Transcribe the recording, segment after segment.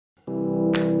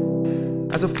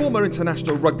As a former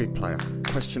international rugby player,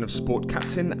 question of sport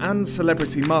captain and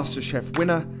celebrity MasterChef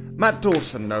winner, Matt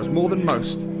Dawson knows more than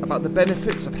most about the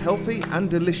benefits of healthy and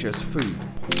delicious food.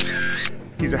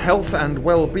 He's a health and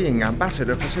well-being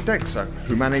ambassador for Sodexo,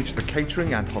 who manage the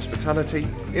catering and hospitality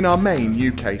in our main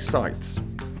UK sites.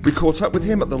 We caught up with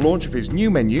him at the launch of his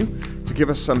new menu to give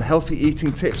us some healthy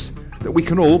eating tips that we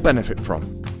can all benefit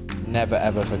from. Never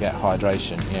ever forget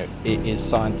hydration. It is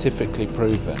scientifically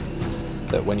proven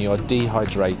that when you are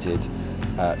dehydrated,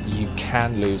 you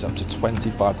can lose up to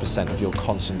 25% of your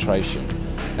concentration.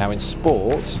 Now in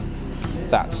sport,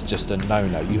 that's just a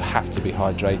no-no. You have to be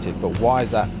hydrated. But why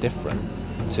is that different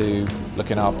to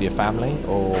looking after your family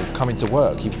or coming to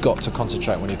work? You've got to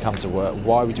concentrate when you come to work.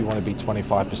 Why would you want to be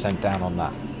 25% down on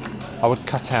that? I would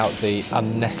cut out the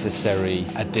unnecessary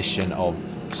addition of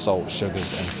salt,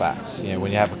 sugars and fats. When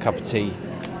you have a cup of tea,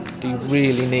 do you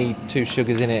really need 2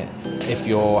 sugars in it? If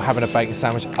you're having a bacon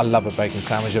sandwich, I love a bacon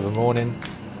sandwich every morning,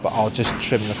 but I'll just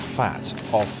trim the fat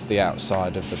off the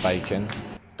outside of the bacon.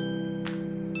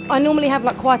 I normally have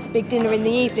quite a big dinner in the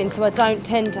evening, so I don't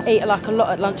tend to eat a lot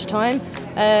at lunchtime.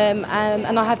 And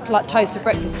I have toast for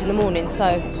breakfast in the morning, so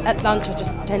at lunch I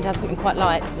just tend to have something quite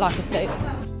light, like a soup.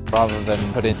 Rather than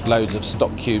putting loads of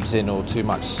stock cubes in or too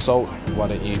much salt, why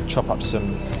don't you chop up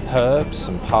some herbs,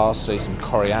 some parsley, some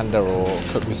coriander, or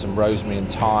cook with some rosemary and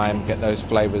thyme, get those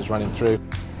flavours running through.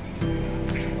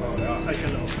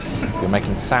 If you're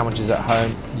making sandwiches at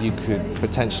home, you could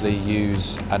potentially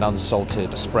use an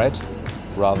unsalted spread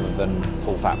rather than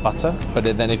full-fat butter. But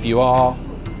then if you are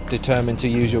determined to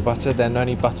use your butter, then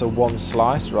only butter 1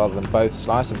 slice rather than both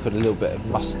slices, and put a little bit of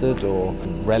mustard or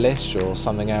relish or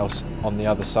something else on the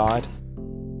other side.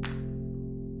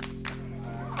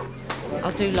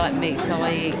 I do like meat, so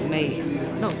I eat meat.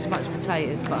 Not so much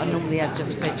potatoes, but I normally have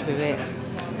just veg with it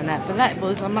and that. But that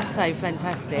was, I must say,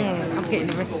 fantastic. I'm getting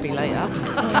the recipe later.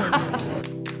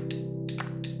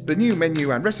 The new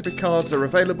menu and recipe cards are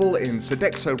available in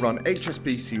Sodexo-run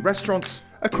HSBC restaurants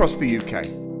across the UK.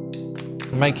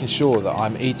 Making sure that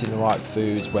I'm eating the right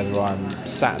foods, whether I'm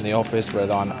sat in the office,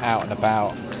 whether I'm out and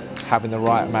about, having the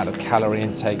right amount of calorie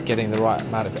intake, getting the right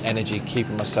amount of energy,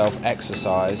 keeping myself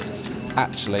exercised,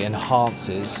 actually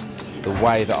enhances the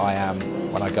way that I am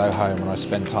when I go home and I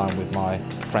spend time with my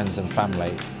friends and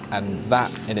family. And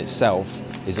that in itself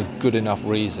is a good enough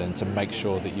reason to make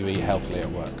sure that you eat healthily at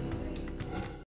work.